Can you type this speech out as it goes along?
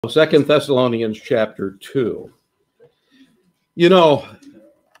2 Thessalonians chapter 2. You know,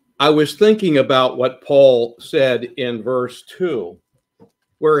 I was thinking about what Paul said in verse 2,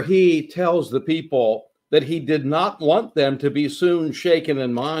 where he tells the people that he did not want them to be soon shaken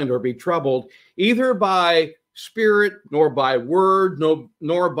in mind or be troubled, either by spirit, nor by word,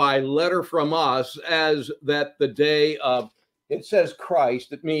 nor by letter from us, as that the day of, it says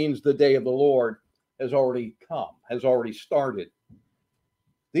Christ, it means the day of the Lord has already come, has already started.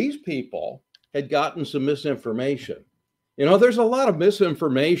 These people had gotten some misinformation. You know, there's a lot of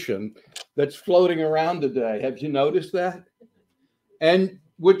misinformation that's floating around today. Have you noticed that? And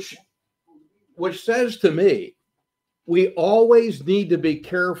which says to me, we always need to be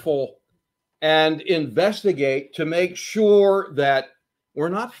careful and investigate to make sure that we're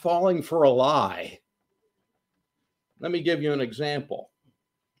not falling for a lie. Let me give you an example.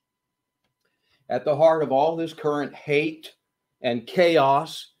 At the heart of all this current hate and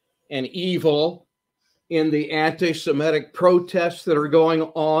chaos and evil in the anti-Semitic protests that are going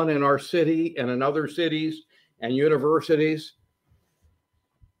on in our city and in other cities and universities,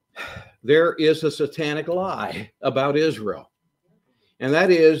 there is a satanic lie about Israel. And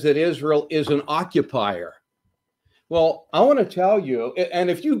that is that Israel is an occupier. Well, I want to tell you, and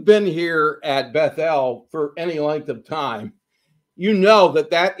if you've been here at Bethel for any length of time, you know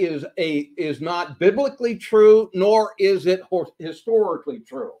that that is not biblically true, nor is it historically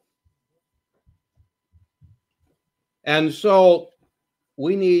true. And so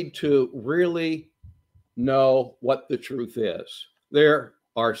we need to really know what the truth is. There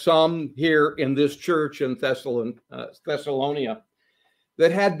are some here in this church in Thessalonia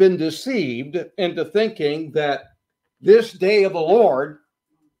that had been deceived into thinking that this day of the Lord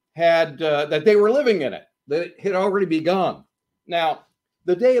had, that they were living in it, that it had already begun. Now,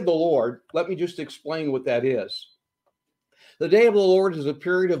 the day of the Lord, let me just explain what that is. The day of the Lord is a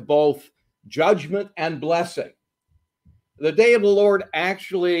period of both judgment and blessing. The day of the Lord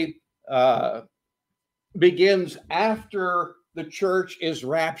actually begins after the church is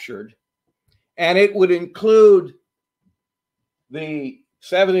raptured, and it would include the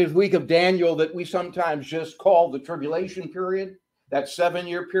 70th week of Daniel that we sometimes just call the tribulation period, that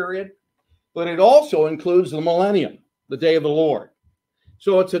 7-year period, but it also includes the millennium, the day of the Lord.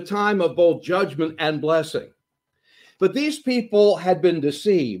 So it's a time of both judgment and blessing. But these people had been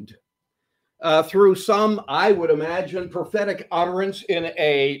deceived through some, I would imagine, prophetic utterance in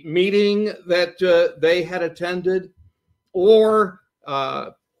a meeting that they had attended, or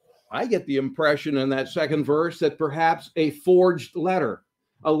I get the impression in that second verse that perhaps a forged letter,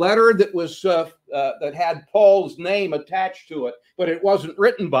 a letter that was that had Paul's name attached to it, but it wasn't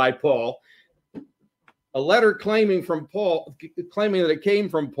written by Paul. A letter claiming that it came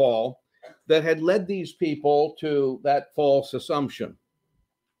from Paul, that had led these people to that false assumption.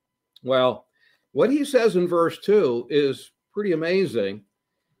 Well, what he says in verse 2 is pretty amazing.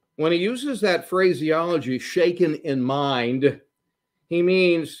 When he uses that phraseology, shaken in mind, he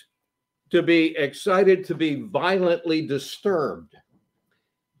means to be excited, to be violently disturbed.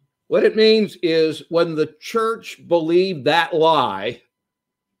 What it means is when the church believed that lie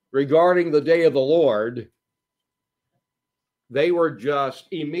regarding the day of the Lord, they were just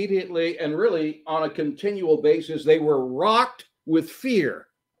immediately and really on a continual basis, they were rocked with fear.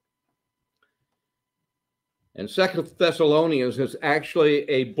 And 2 Thessalonians is actually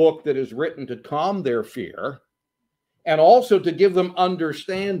a book that is written to calm their fear and also to give them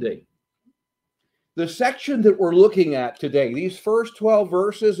understanding. The section that we're looking at today, these first 12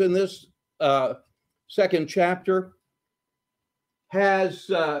 verses in this second chapter, has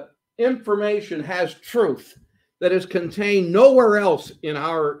information, has truth that is contained nowhere else in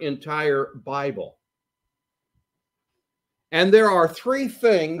our entire Bible. And there are three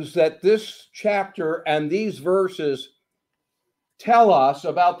things that this chapter and these verses tell us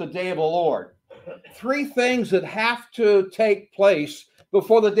about the day of the Lord. Three things that have to take place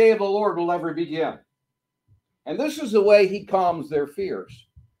before the day of the Lord will ever begin. And this is the way he calms their fears.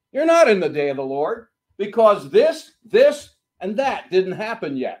 You're not in the day of the Lord because this, and that didn't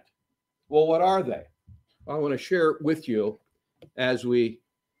happen yet. Well, what are they? I want to share with you as we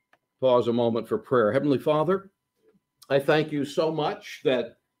pause a moment for prayer. Heavenly Father, I thank you so much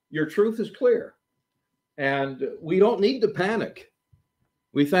that your truth is clear and we don't need to panic.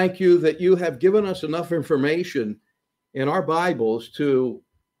 We thank you that you have given us enough information in our Bibles to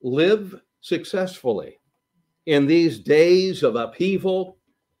live successfully in these days of upheaval,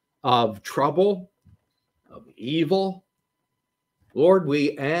 of trouble, of evil. Lord,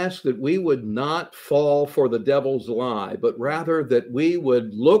 we ask that we would not fall for the devil's lie, but rather that we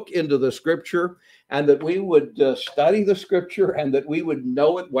would look into the scripture and that we would study the scripture, and that we would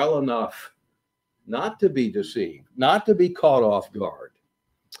know it well enough not to be deceived, not to be caught off guard,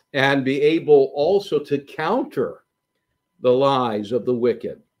 and be able also to counter the lies of the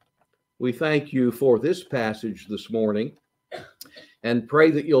wicked. We thank you for this passage this morning and pray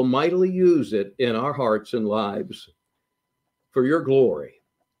that you'll mightily use it in our hearts and lives for your glory.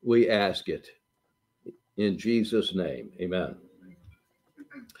 We ask it in Jesus' name. Amen.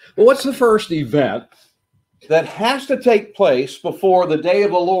 Well, what's the first event that has to take place before the day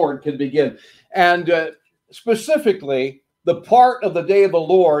of the Lord can begin? And specifically, the part of the day of the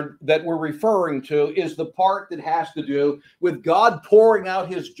Lord that we're referring to is the part that has to do with God pouring out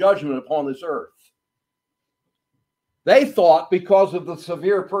his judgment upon this earth. They thought, because of the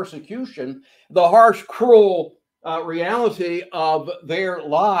severe persecution, the harsh, cruel reality of their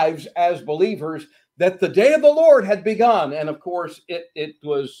lives as believers, that the day of the Lord had begun. And of course, it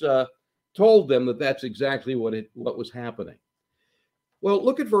was told them that that's exactly what was happening. Well,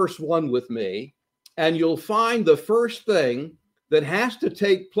 look at verse 1 with me, and you'll find the first thing that has to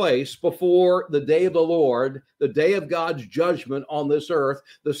take place before the day of the Lord, the day of God's judgment on this earth,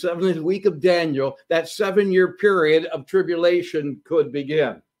 the 7th week of Daniel, that 7-year period of tribulation could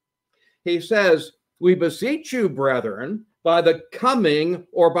begin. He says, "We beseech you, brethren, by the coming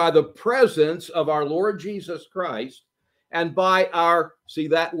or by the presence of our Lord Jesus Christ, and by our," see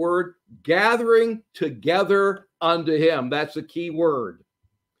that word, "gathering together unto him." That's a key word.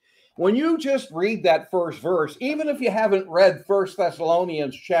 When you just read that first verse, even if you haven't read 1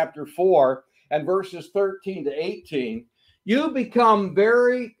 Thessalonians chapter 4 and verses 13 to 18, you become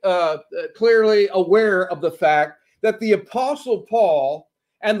very clearly aware of the fact that the Apostle Paul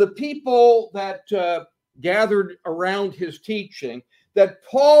and the people that gathered around his teaching, that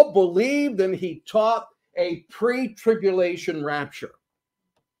Paul believed and he taught a pre-tribulation rapture.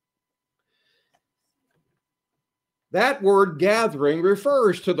 That word gathering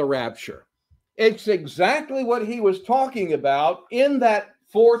refers to the rapture. It's exactly what he was talking about in that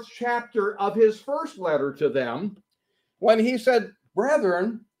 4th chapter of his first letter to them, when he said,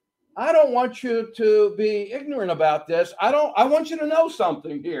 "Brethren, I don't want you to be ignorant about this. I want you to know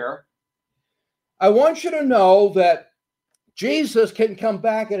something here. I want you to know that Jesus can come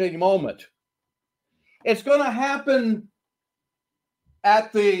back at any moment. It's going to happen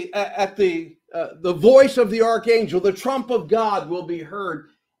at the voice of the archangel. The trump of God will be heard,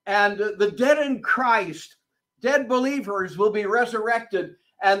 and the dead in Christ, dead believers, will be resurrected,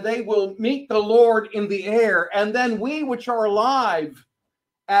 and they will meet the Lord in the air. And then we which are alive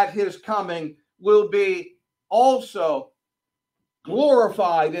at his coming will be also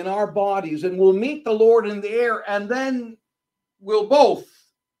glorified in our bodies, and we'll meet the Lord in the air, and then we'll both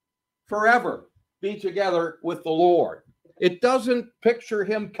forever be together with the Lord." It doesn't picture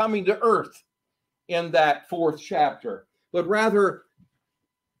him coming to earth in that 4th chapter, but rather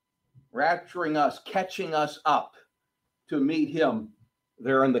rapturing us, catching us up to meet him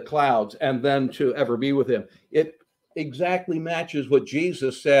there in the clouds, and then to ever be with him. It exactly matches what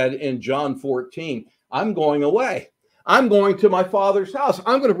Jesus said in John 14. "I'm going away. I'm going to my Father's house.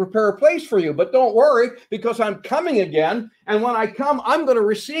 I'm going to prepare a place for you, but don't worry, because I'm coming again. And when I come, I'm going to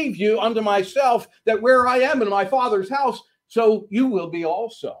receive you unto myself, that where I am in my Father's house, so you will be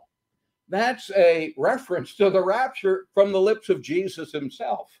also." That's a reference to the rapture from the lips of Jesus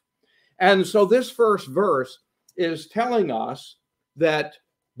himself. And so this first verse is telling us that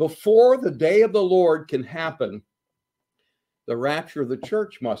before the day of the Lord can happen, the rapture of the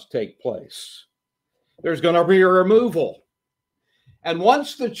church must take place. There's going to be a removal. And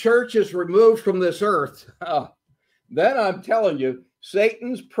once the church is removed from this earth, then I'm telling you,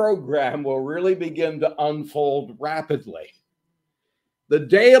 Satan's program will really begin to unfold rapidly. The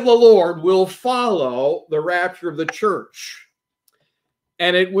day of the Lord will follow the rapture of the church,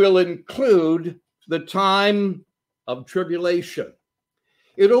 and it will include the time of tribulation.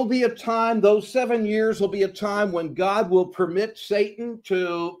 It'll be a time, those 7 years will be a time when God will permit Satan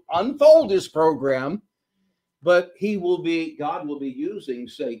to unfold his program, but God will be using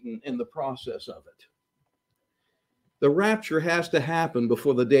Satan in the process of it. The rapture has to happen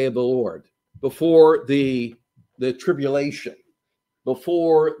before the day of the Lord, before the tribulation,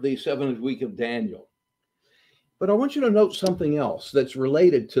 before the 7th week of Daniel. But I want you to note something else that's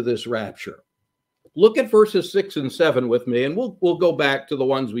related to this rapture. Look at verses 6 and 7 with me, and we'll go back to the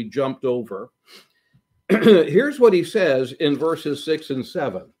ones we jumped over. Here's what he says in verses 6 and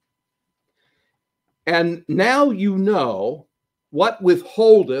 7. "And now you know what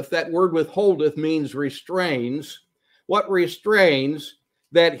withholdeth," that word withholdeth means restrains, what restrains,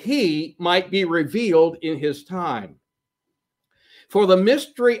 "that he might be revealed in his time. For the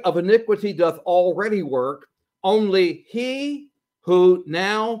mystery of iniquity doth already work, only he who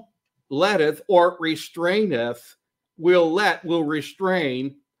now letteth or restraineth will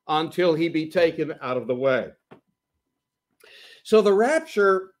restrain until he be taken out of the way. So the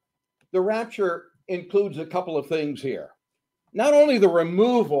rapture includes a couple of things here. Not only the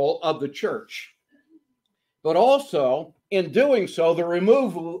removal of the church, but also in doing so, the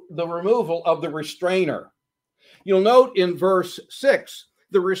removal of the restrainer. You'll note in verse 6,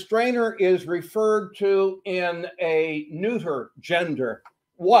 the restrainer is referred to in a neuter gender,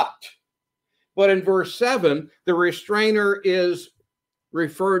 what? But in verse 7, the restrainer is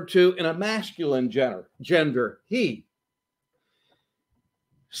referred to in a masculine gender, he.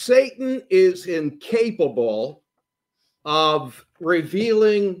 Satan is incapable of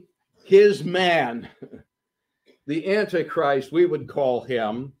revealing his man, the Antichrist, we would call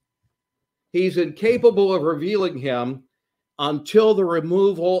him. He's incapable of revealing him until the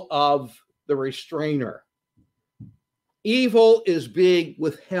removal of the restrainer. Evil is being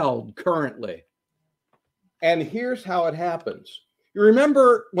withheld currently. And here's how it happens. You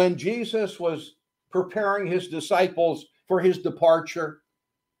remember when Jesus was preparing his disciples for his departure?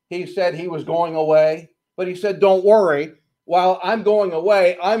 He said he was going away, but he said, don't worry, while I'm going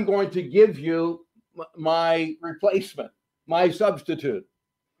away, I'm going to give you my replacement, my substitute,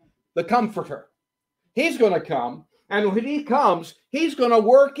 the Comforter. He's going to come, and when he comes, he's going to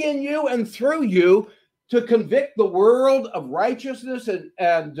work in you and through you to convict the world of righteousness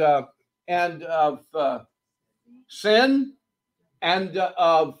and of sin and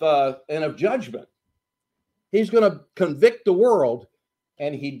of judgment. He's going to convict the world,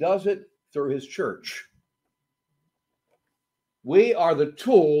 and he does it through his church. We are the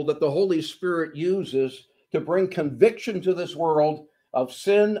tool that the Holy Spirit uses to bring conviction to this world of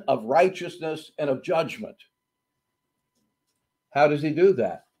sin, of righteousness, and of judgment. How does he do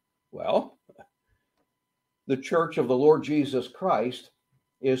that? Well, the church of the Lord Jesus Christ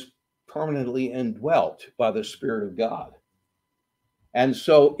is permanently indwelt by the Spirit of God. And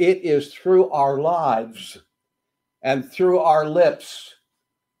so it is through our lives and through our lips,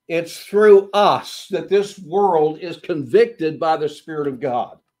 it's through us that this world is convicted by the Spirit of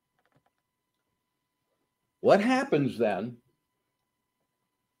God. What happens then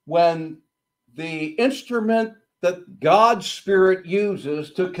when the instrument that God's Spirit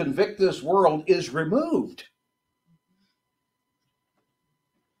uses to convict this world is removed?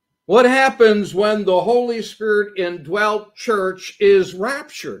 What happens when the Holy Spirit indwelt church is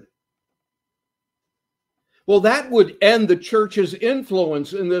raptured? Well, that would end the church's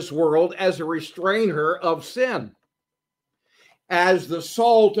influence in this world as a restrainer of sin, as the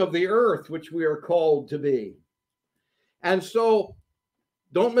salt of the earth, which we are called to be. And so,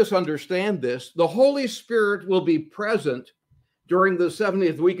 don't misunderstand this. The Holy Spirit will be present during the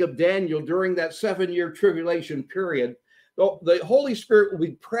 70th week of Daniel, during that 7-year tribulation period. The Holy Spirit will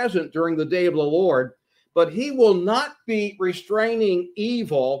be present during the day of the Lord, but he will not be restraining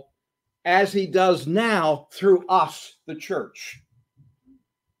evil as he does now through us, the church.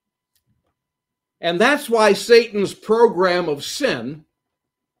 And that's why Satan's program of sin,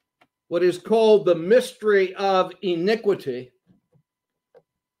 what is called the mystery of iniquity,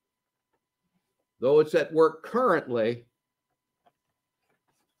 though it's at work currently,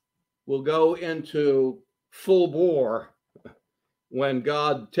 will go into full bore when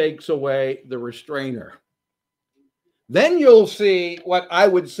God takes away the restrainer. Then you'll see what I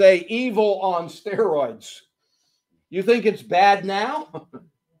would say evil on steroids. You think it's bad now?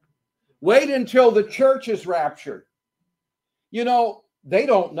 Wait until the church is raptured. You know, they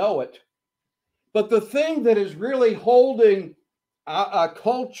don't know it. But the thing that is really holding a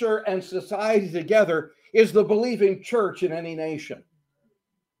culture and society together is the believing church in any nation.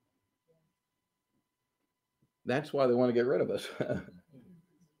 That's why they want to get rid of us.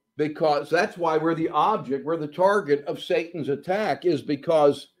 Because that's why we're the object, we're the target of Satan's attack, is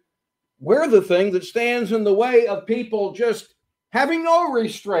because we're the thing that stands in the way of people just having no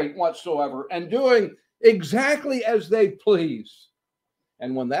restraint whatsoever and doing exactly as they please.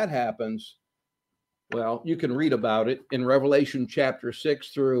 And when that happens, well, you can read about it in Revelation chapter 6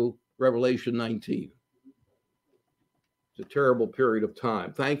 through Revelation 19. It's a terrible period of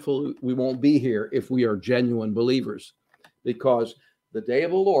time. Thankfully, we won't be here if we are genuine believers, because the day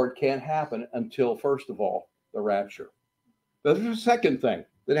of the Lord can't happen until, first of all, the rapture. But there's a second thing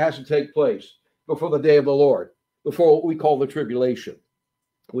that has to take place before the day of the Lord, before what we call the tribulation,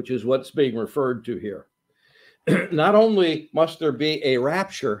 which is what's being referred to here. Not only must there be a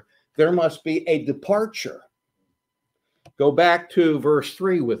rapture, there must be a departure. Go back to verse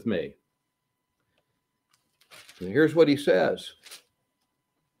 3 with me. And here's what he says.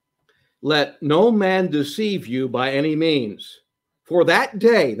 let no man deceive you by any means. For that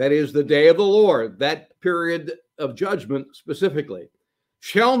day, that is the day of the Lord, that period of judgment specifically,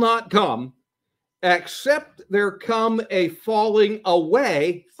 shall not come, except there come a falling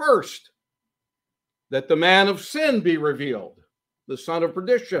away first, that the man of sin be revealed, the son of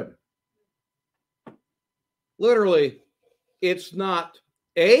perdition. Literally, it's not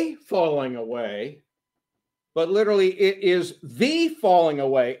a falling away, but literally it is the falling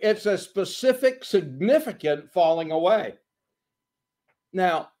away. It's a specific, significant falling away.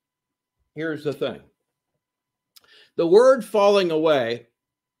 Now, here's the thing. The word falling away,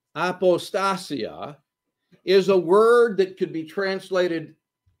 apostasia, is a word that could be translated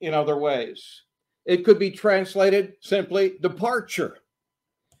in other ways. It could be translated simply departure.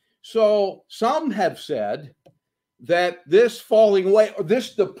 So some have said that this falling away, or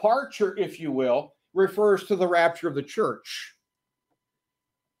this departure, if you will, refers to the rapture of the church.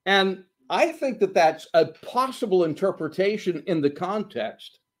 And I think that that's a possible interpretation in the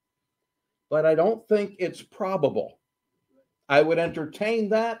context, but I don't think it's probable. I would entertain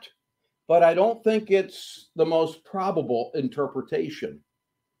that, but I don't think it's the most probable interpretation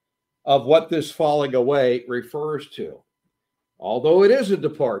of what this falling away refers to. Although it is a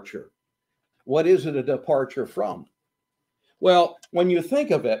departure. What is it a departure from? Well, when you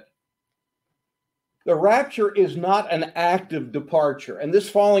think of it, the rapture is not an active departure, and this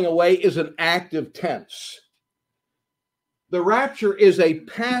falling away is an active tense. The rapture is a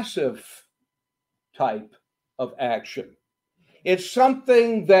passive type of action. It's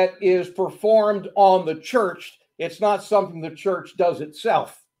something that is performed on the church. It's not something the church does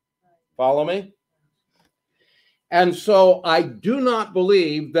itself. Follow me? And so I do not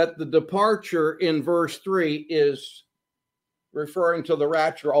believe that the departure in verse 3 is referring to the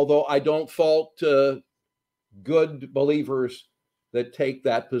rapture, although I don't fault good believers that take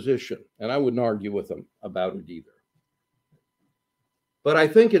that position. And I wouldn't argue with them about it either. But I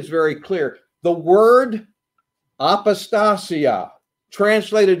think it's very clear. The word apostasia,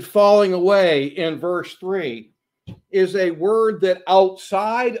 translated falling away in verse 3, is a word that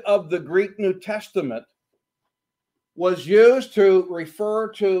outside of the Greek New Testament was used to refer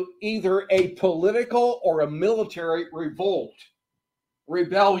to either a political or a military revolt,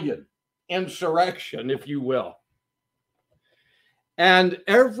 rebellion, insurrection, if you will. And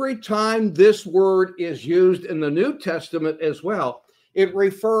every time this word is used in the New Testament as well, it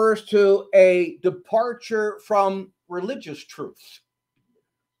refers to a departure from religious truths.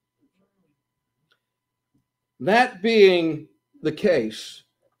 That being the case,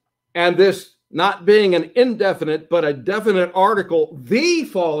 and this not being an indefinite but a definite article, the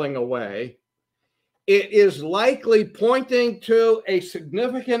falling away, it is likely pointing to a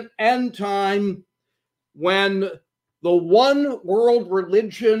significant end time when the one world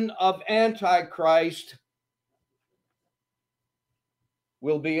religion of Antichrist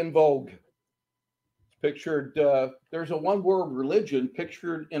will be in vogue. Pictured, there's a one world religion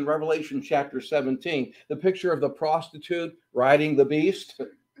pictured in Revelation chapter 17, the picture of the prostitute riding the beast.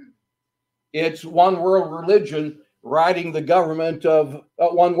 It's one world religion riding the government of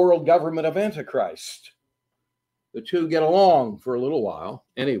one world government of Antichrist. The two get along for a little while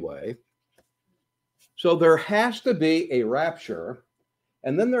anyway. So there has to be a rapture,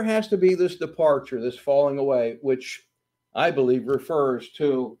 and then there has to be this departure, this falling away, which I believe refers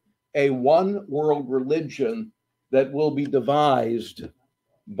to a one world religion that will be devised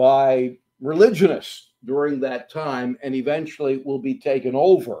by religionists during that time and eventually will be taken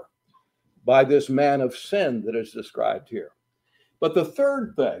over by this man of sin that is described here. But the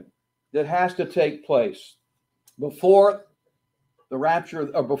third thing that has to take place before the rapture,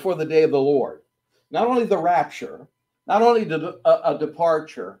 or before the day of the Lord, not only the rapture, not only a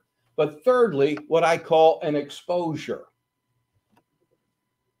departure, but thirdly, what I call an exposure.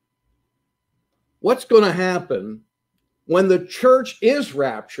 What's going to happen when the church is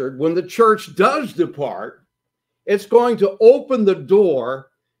raptured, when the church does depart? It's going to open the door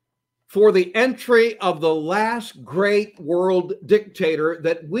for the entry of the last great world dictator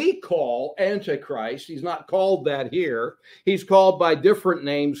that we call Antichrist. He's not called that here. He's called by different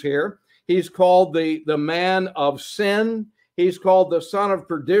names here. He's called the man of sin. He's called the son of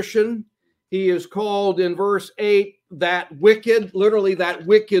perdition. He is called in verse 8, that wicked, literally that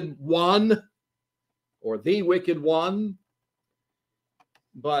wicked one, or the wicked one.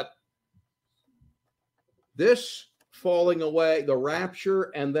 But this falling away, the rapture,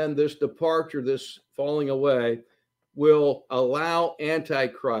 and then this departure, this falling away, will allow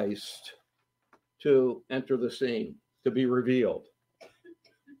Antichrist to enter the scene, to be revealed.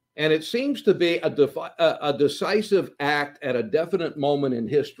 And it seems to be a decisive act at a definite moment in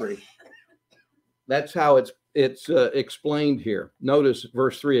history That's how it's explained here. Notice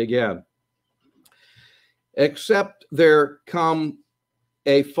verse 3 again. Except there come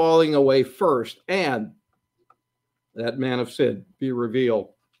a falling away first, and that man of sin be revealed.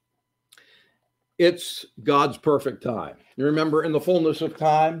 It's God's perfect time. You remember in the fullness of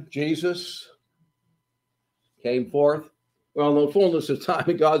time, Jesus came forth. Well, in the fullness of time,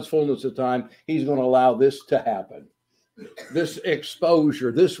 in God's fullness of time, he's going to allow this to happen. This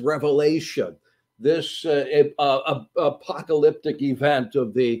exposure, this revelation, this apocalyptic event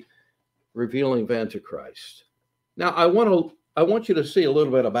of the revealing of Antichrist. Now, I want you to see a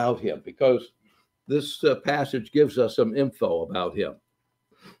little bit about him, because this passage gives us some info about him.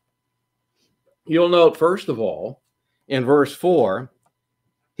 You'll note, first of all, in verse 4,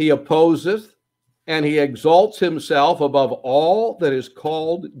 he opposeth and he exalts himself above all that is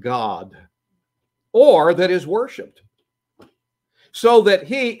called God or that is worshipped, so that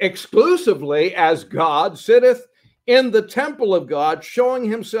he exclusively as God sitteth in the temple of God, showing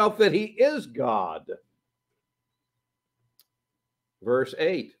himself that he is God. Verse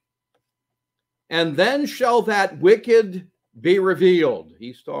 8, and then shall that wicked be revealed.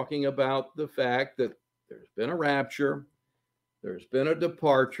 He's talking about the fact that there's been a rapture, there's been a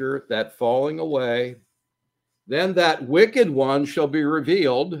departure, that falling away. Then that wicked one shall be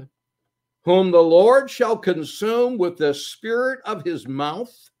revealed, whom the Lord shall consume with the spirit of his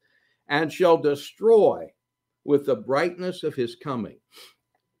mouth, and shall destroy with the brightness of his coming.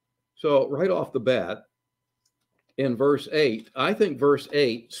 So right off the bat, in verse 8, I think verse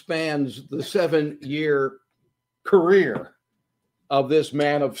 8 spans the 7-year career of this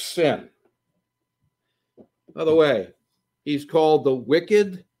man of sin. By the way, he's called the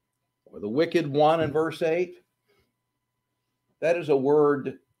wicked, or the wicked one in verse 8. That is a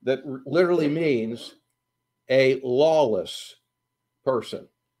word that literally means a lawless person,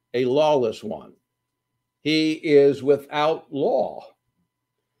 a lawless one. He is without law.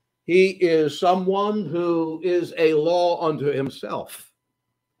 He is someone who is a law unto himself.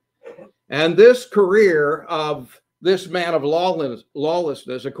 And this career of this man of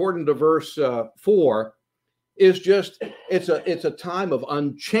lawlessness, according to verse 4, is just, it's a time of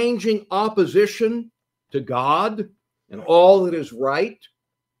unchanging opposition to God and all that is right.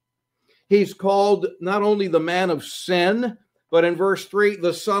 He's called not only the man of sin, but in verse 3,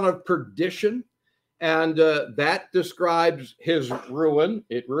 the son of perdition. And that describes his ruin.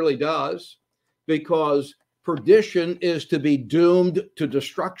 It really does, because perdition is to be doomed to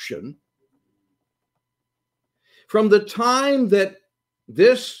destruction. From the time that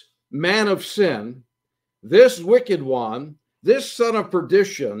this man of sin, this wicked one, this son of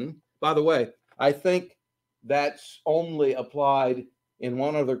perdition, by the way, I think that's only applied in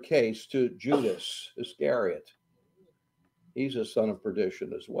one other case to Judas Iscariot. He's a son of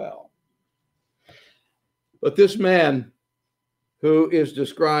perdition as well. But this man who is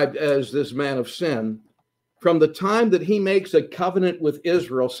described as this man of sin, from the time that he makes a covenant with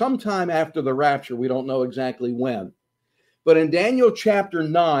Israel, sometime after the rapture, we don't know exactly when, but in Daniel chapter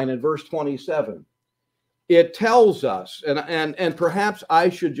 9 and verse 27, it tells us, and perhaps I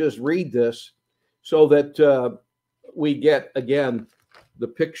should just read this so that we get, again, the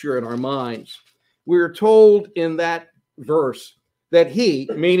picture in our minds. We're told in that verse that he,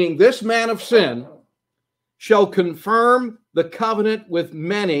 meaning this man of sin, shall confirm the covenant with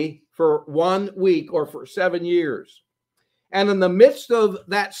many for 1 week or for 7 years. And in the midst of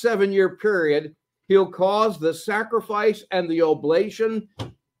that 7-year period, he'll cause the sacrifice and the oblation,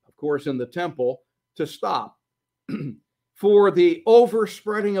 of course, in the temple, to stop. For the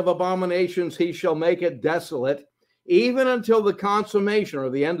overspreading of abominations, he shall make it desolate, even until the consummation or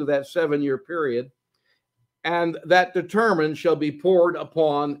the end of that 7-year period. And that determined shall be poured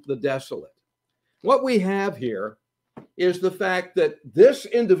upon the desolate. What we have here is the fact that this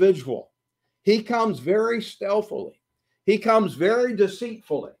individual, he comes very stealthily. He comes very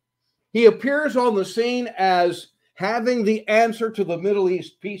deceitfully. He appears on the scene as having the answer to the Middle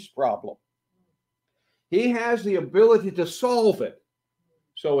East peace problem. He has the ability to solve it,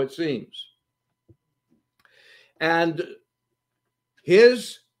 so it seems. And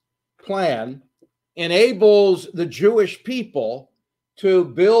his plan enables the Jewish people to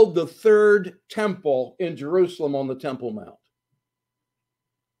build the third temple in Jerusalem on the Temple Mount.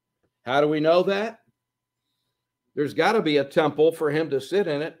 How do we know that? There's got to be a temple for him to sit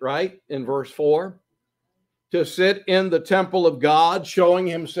in it, right? In verse 4, to sit in the temple of God, showing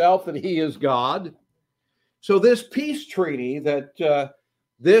himself that he is God. So this peace treaty that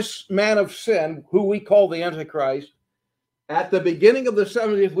this man of sin, who we call the Antichrist, at the beginning of the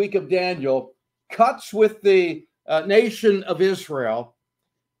 70th week of Daniel, cuts with the nation of Israel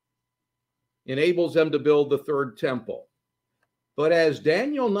enables them to build the third temple. But as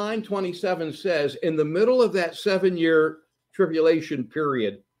Daniel 9:27 says, in the middle of that 7-year tribulation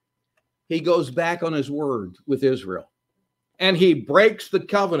period, he goes back on his word with Israel. And he breaks the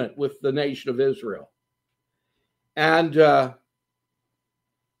covenant with the nation of Israel. And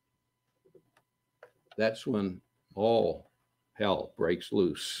that's when all hell breaks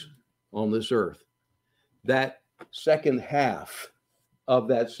loose on this earth. That second half of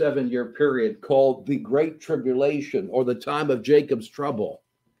that 7-year period, called the Great Tribulation, or the time of Jacob's trouble,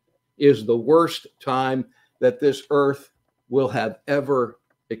 is the worst time that this earth will have ever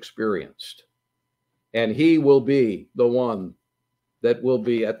experienced. And he will be the one that will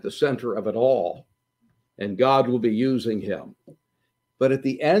be at the center of it all, and God will be using him. But at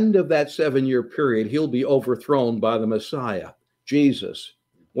the end of that 7-year period, he'll be overthrown by the Messiah, Jesus,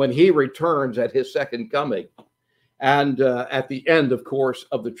 when he returns at his second coming. And at the end, of course,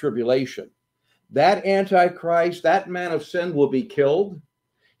 of the tribulation. That Antichrist, that man of sin, will be killed.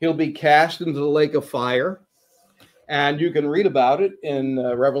 He'll be cast into the lake of fire. And you can read about it in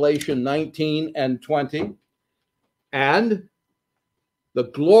Revelation 19 and 20. And the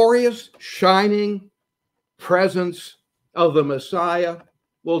glorious, shining presence of the Messiah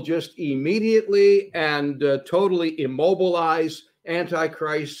will just immediately and totally immobilize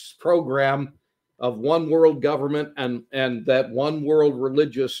Antichrist's program of one world government and that one world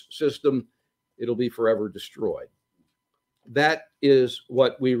religious system. It'll be forever destroyed. That is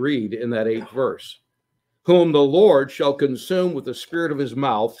what we read in that 8th verse. Whom the Lord shall consume with the spirit of his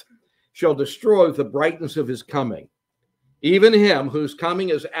mouth, shall destroy with the brightness of his coming. Even him whose coming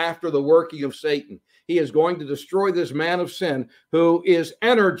is after the working of Satan. He is going to destroy this man of sin who is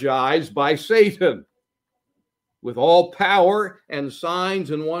energized by Satan with all power and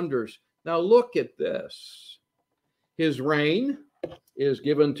signs and wonders. Now look at this. His reign is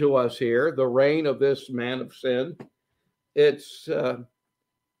given to us here, the reign of this man of sin. It's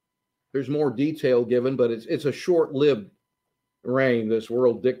there's more detail given, but it's a short-lived reign, this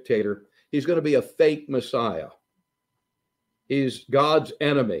world dictator. He's going to be a fake Messiah. He's God's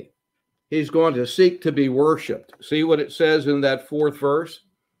enemy. He's going to seek to be worshipped. See what it says in that 4th verse?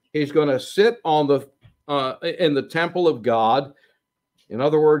 He's going to sit on the in the temple of God. In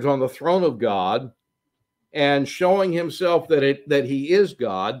other words, on the throne of God, and showing himself that he is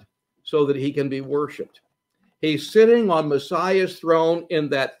God so that he can be worshipped. He's sitting on Messiah's throne in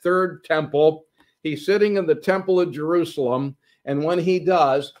that third temple. He's sitting in the temple of Jerusalem. And when he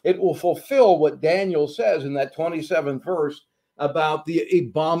does, it will fulfill what Daniel says in that 27th verse about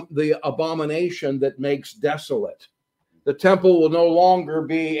the abomination that makes desolate. The temple will no longer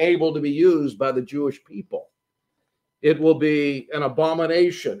be able to be used by the Jewish people. It will be an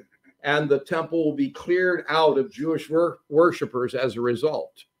abomination, and the temple will be cleared out of Jewish worshipers as a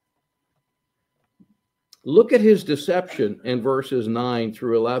result. Look at his deception in verses 9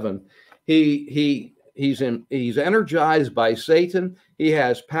 through 11. He's energized by Satan. He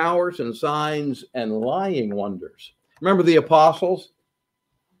has powers and signs and lying wonders. Remember the apostles?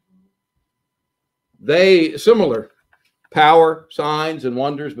 They similar power, signs, and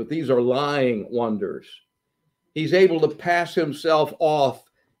wonders, but these are lying wonders. He's able to pass himself off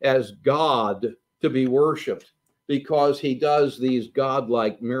as God to be worshipped because he does these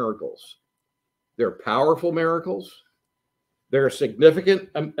godlike miracles. They're powerful miracles. They're significant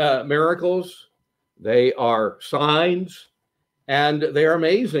miracles. They are signs, and they're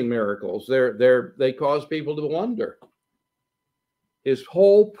amazing miracles. They cause people to wonder. His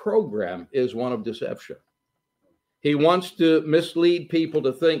whole program is one of deception. He wants to mislead people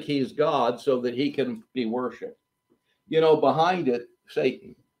to think he's God so that he can be worshipped. You know, behind it,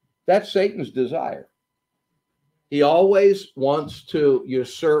 Satan. That's Satan's desire. He always wants to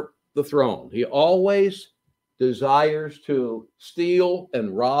usurp the throne. He always desires to steal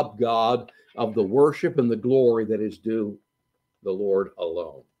and rob God of the worship and the glory that is due the Lord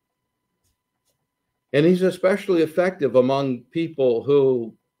alone. And he's especially effective among people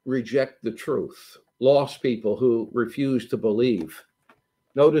who reject the truth, lost people who refuse to believe.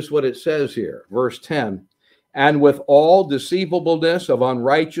 Notice what it says here, verse 10. And with all deceivableness of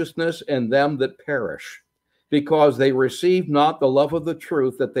unrighteousness in them that perish, because they received not the love of the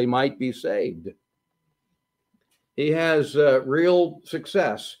truth that they might be saved. He has real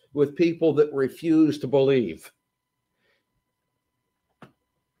success with people that refuse to believe.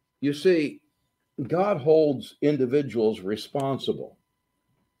 You see, God holds individuals responsible.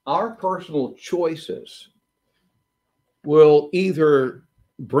 Our personal choices will either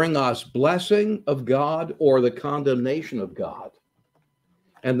bring us blessing of God or the condemnation of God.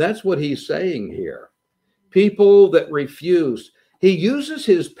 And that's what he's saying here. People that refuse. He uses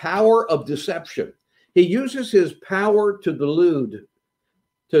his power of deception. He uses his power to delude,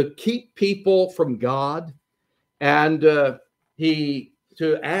 to keep people from God, and to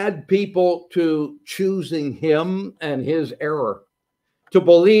add people to choosing him and his error, to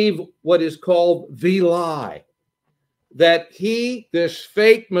believe what is called the lie, that he, this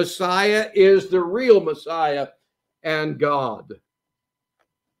fake Messiah, is the real Messiah and God.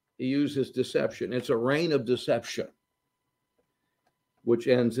 He uses deception. It's a reign of deception, which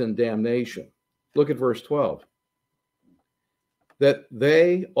ends in damnation. Look at verse 12. That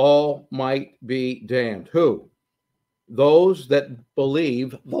they all might be damned. Who? Those that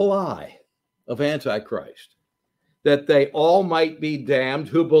believe the lie of Antichrist. That they all might be damned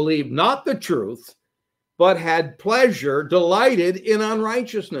who believe not the truth, but had pleasure, delighted in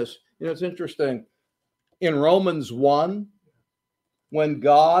unrighteousness. You know, it's interesting. In Romans 1, when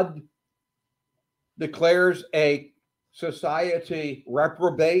God declares a society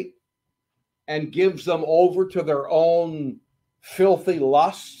reprobate and gives them over to their own filthy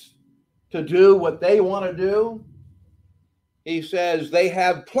lusts to do what they want to do, he says they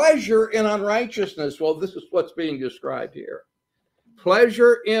have pleasure in unrighteousness. Well, this is what's being described here.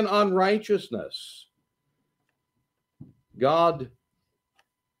 Pleasure in unrighteousness. God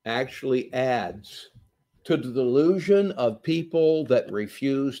actually adds to the delusion of people that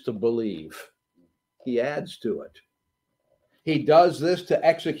refuse to believe. He adds to it. He does this to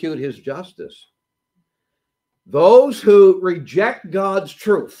execute his justice. Those who reject God's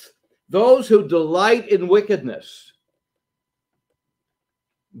truth, those who delight in wickedness,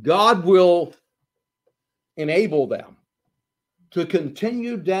 God will enable them to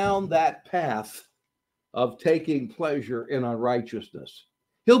continue down that path of taking pleasure in unrighteousness.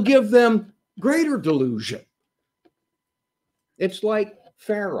 He'll give them greater delusion. It's like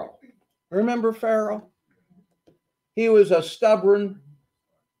Pharaoh. Remember Pharaoh? He was a stubborn,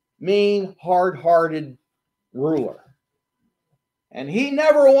 mean, hard-hearted ruler. And he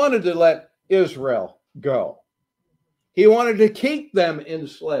never wanted to let Israel go. He wanted to keep them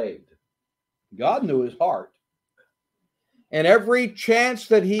enslaved. God knew his heart. And every chance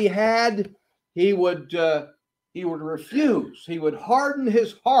that he had, he would refuse. He would harden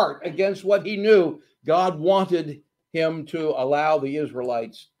his heart against what he knew God wanted him to allow the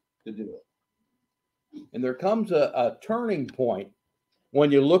Israelites to do. And there comes a turning point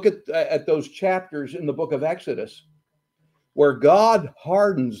when you look at those chapters in the book of Exodus where God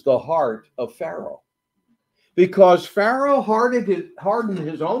hardens the heart of Pharaoh. Because Pharaoh hardened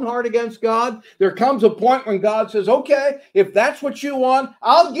his own heart against God, there comes a point when God says, okay, if that's what you want,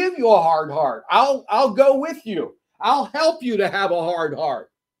 I'll give you a hard heart. I'll go with you. I'll help you to have a hard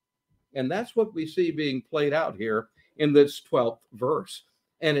heart. And that's what we see being played out here in this 12th verse.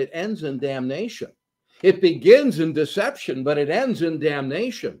 And it ends in damnation. It begins in deception, but it ends in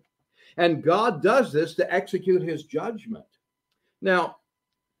damnation. And God does this to execute his judgment. Now,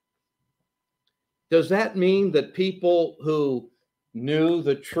 does that mean that people who knew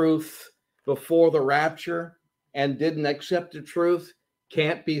the truth before the rapture and didn't accept the truth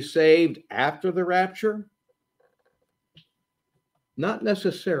can't be saved after the rapture? Not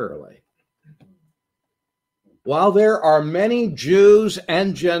necessarily. While there are many Jews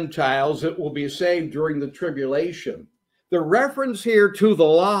and Gentiles that will be saved during the tribulation, the reference here to the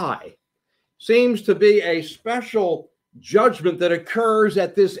lie seems to be a special judgment that occurs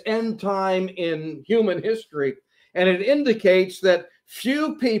at this end time in human history. And it indicates that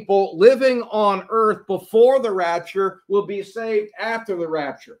few people living on earth before the rapture will be saved after the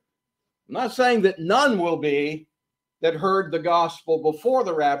rapture. I'm not saying that none will be that heard the gospel before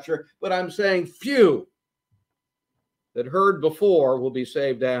the rapture, but I'm saying few that heard before will be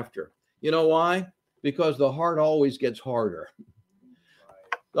saved after. You know why? Because the heart always gets harder.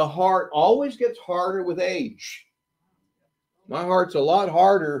 The heart always gets harder with age. My heart's a lot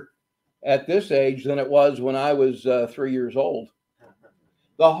harder at this age than it was when I was 3 years old.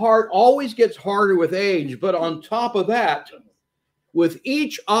 The heart always gets harder with age, but on top of that, with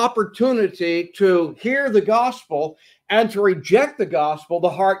each opportunity to hear the gospel and to reject the gospel, the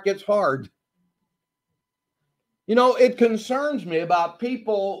heart gets hard. You know, it concerns me about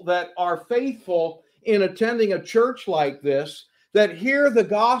people that are faithful in attending a church like this, that hear the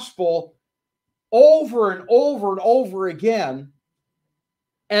gospel over and over and over again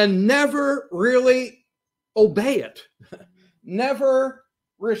and never really obey it, never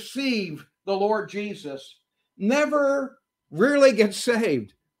receive the Lord Jesus, never really get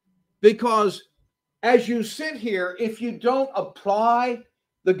saved. Because as you sit here, if you don't apply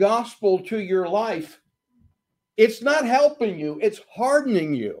the gospel to your life, it's not helping you, it's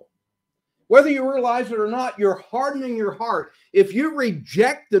hardening you. Whether you realize it or not, you're hardening your heart. If you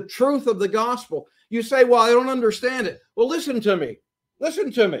reject the truth of the gospel, you say, well, I don't understand it. Well, listen to me.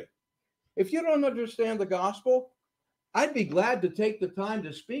 Listen to me. If you don't understand the gospel, I'd be glad to take the time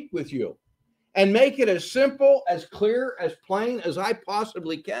to speak with you and make it as simple, as clear, as plain as I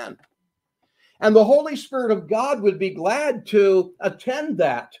possibly can. And the Holy Spirit of God would be glad to attend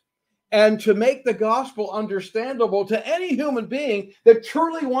that and to make the gospel understandable to any human being that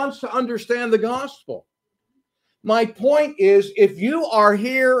truly wants to understand the gospel. My point is, if you are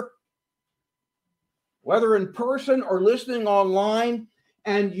here, whether in person or listening online,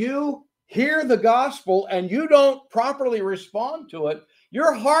 and you hear the gospel and you don't properly respond to it,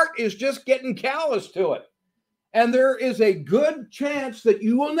 your heart is just getting callous to it. And there is a good chance that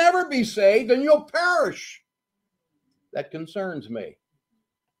you will never be saved and you'll perish. That concerns me.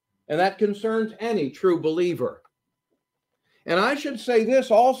 And that concerns any true believer. And I should say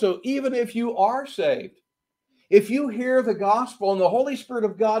this also, even if you are saved, if you hear the gospel and the Holy Spirit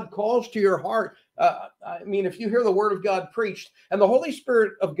of God calls to your heart, if you hear the word of God preached and the Holy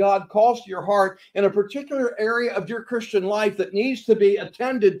Spirit of God calls to your heart in a particular area of your Christian life that needs to be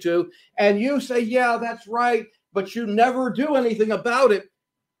attended to, and you say, yeah, that's right, but you never do anything about it,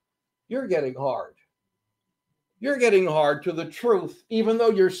 you're getting hard. You're getting hard to the truth. Even though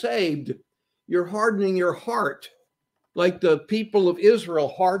you're saved, you're hardening your heart like the people of Israel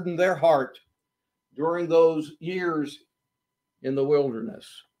hardened their heart during those years in the wilderness.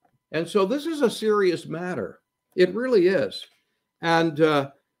 And so this is a serious matter. It really is. And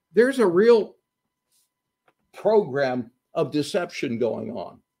there's a real program of deception going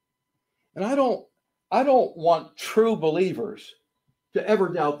on. And I don't want true believers to ever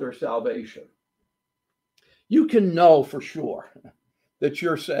doubt their salvation. You can know for sure that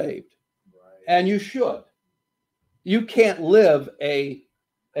you're saved, right, and you should. You can't live a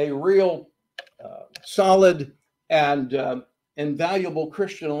real solid and valuable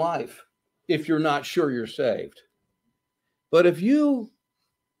Christian life if you're not sure you're saved. But if you're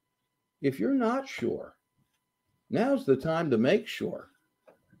not sure, now's the time to make sure.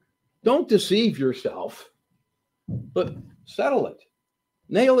 Don't deceive yourself, but settle it.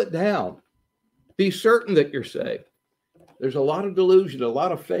 Nail it down. Be certain that you're saved. There's a lot of delusion, a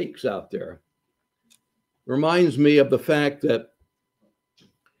lot of fakes out there. Reminds me of the fact that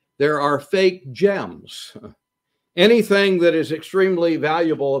there are fake gems. Anything that is extremely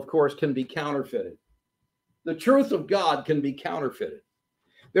valuable, of course, can be counterfeited. The truth of God can be counterfeited.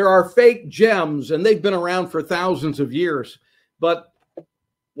 There are fake gems, and they've been around for thousands of years. But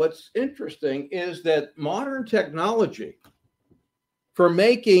what's interesting is that modern technology for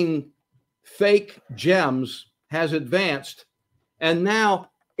making fake gems has advanced, and now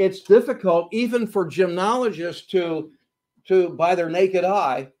it's difficult even for gemologists to by their naked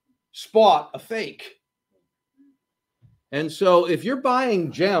eye spot a fake. And so if you're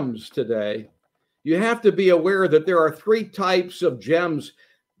buying gems today, you have to be aware that there are three types of gems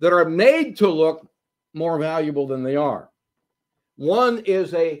that are made to look more valuable than they are. One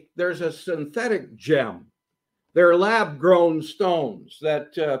is there's a synthetic gem. They're lab-grown stones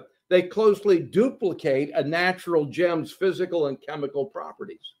that they closely duplicate a natural gem's physical and chemical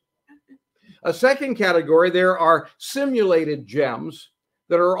properties. A second category, there are simulated gems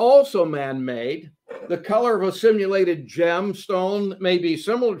that are also man-made. The color of a simulated gemstone may be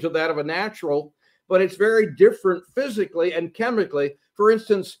similar to that of a natural, but it's very different physically and chemically. For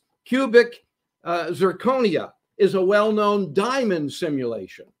instance, cubic zirconia is a well-known diamond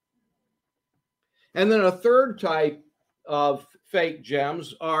simulation. And then a third type of fake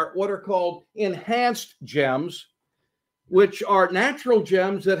gems are what are called enhanced gems, which are natural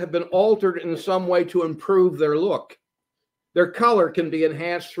gems that have been altered in some way to improve their look. Their color can be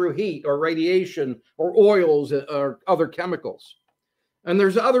enhanced through heat or radiation or oils or other chemicals. And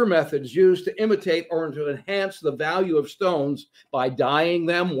there's other methods used to imitate or to enhance the value of stones by dyeing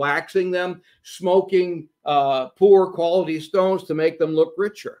them, waxing them, smoking poor quality stones to make them look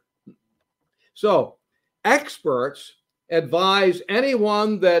richer. So experts advise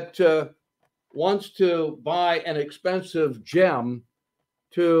anyone that wants to buy an expensive gem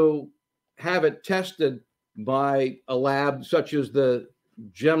to have it tested by a lab such as the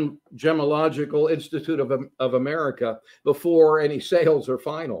Gemological Institute of America before any sales are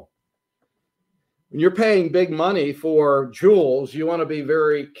final. When you're paying big money for jewels, you want to be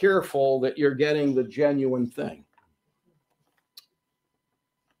very careful that you're getting the genuine thing.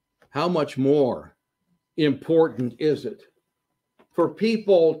 How much more important is it for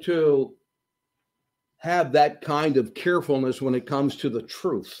people to have that kind of carefulness when it comes to the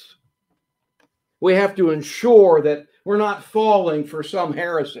truth? We have to ensure that we're not falling for some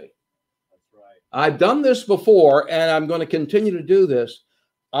heresy. I've done this before, and I'm going to continue to do this.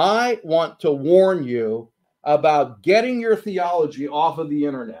 I want to warn you about getting your theology off of the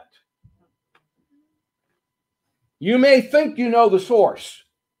internet. You may think you know the source,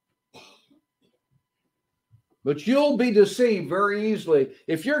 but you'll be deceived very easily.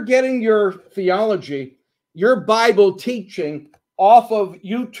 If you're getting your theology, your Bible teaching off of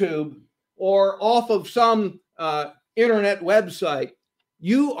YouTube or off of some internet website,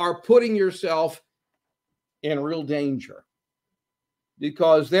 you are putting yourself in real danger,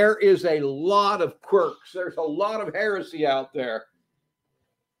 because there is a lot of quirks. There's a lot of heresy out there.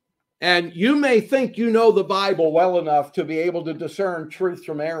 And you may think you know the Bible well enough to be able to discern truth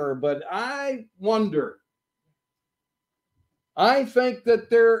from error, but I wonder. I think that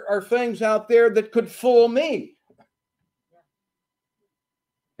there are things out there that could fool me.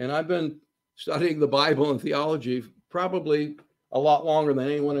 And I've been studying the Bible and theology probably a lot longer than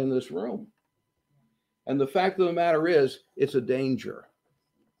anyone in this room. And the fact of the matter is, it's a danger.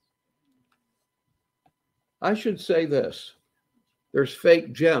 I should say this. There's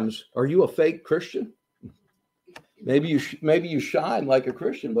fake gems. Are you a fake Christian? Maybe you shine like a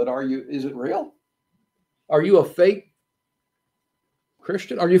Christian, but is it real? Are you a fake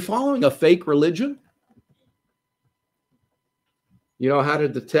Christian? Are you following a fake religion? You know how to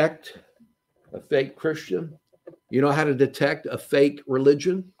detect a fake Christian? You know how to detect a fake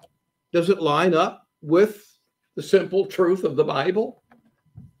religion? Does it line up with the simple truth of the Bible?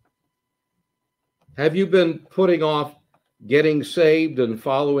 Have you been putting off getting saved and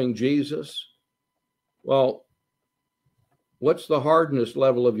following Jesus? Well, what's the hardness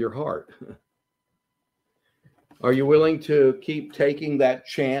level of your heart? Are you willing to keep taking that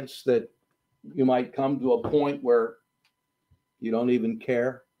chance that you might come to a point where you don't even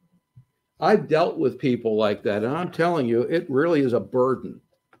care? I've dealt with people like that, and I'm telling you, it really is a burden.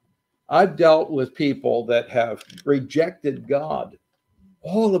 I've dealt with people that have rejected God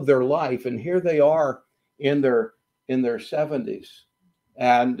all of their life, and here they are in their 70s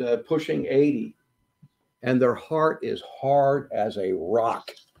and pushing 80, and their heart is hard as a rock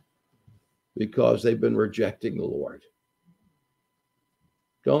because they've been rejecting the Lord.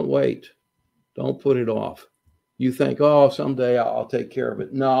 Don't wait. Don't put it off. You think, oh, someday I'll take care of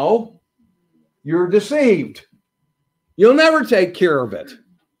it. No, you're deceived. You'll never take care of it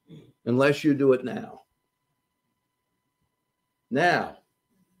unless you do it now. Now,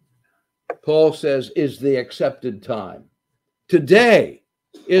 Paul says, is the accepted time. Today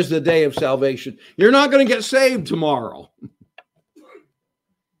is the day of salvation. You're not going to get saved tomorrow.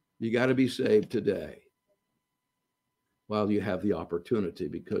 You got to be saved today while you have the opportunity,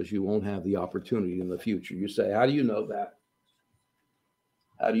 because you won't have the opportunity in the future. You say, how do you know that?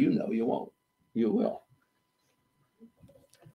 How do you know you won't? You will.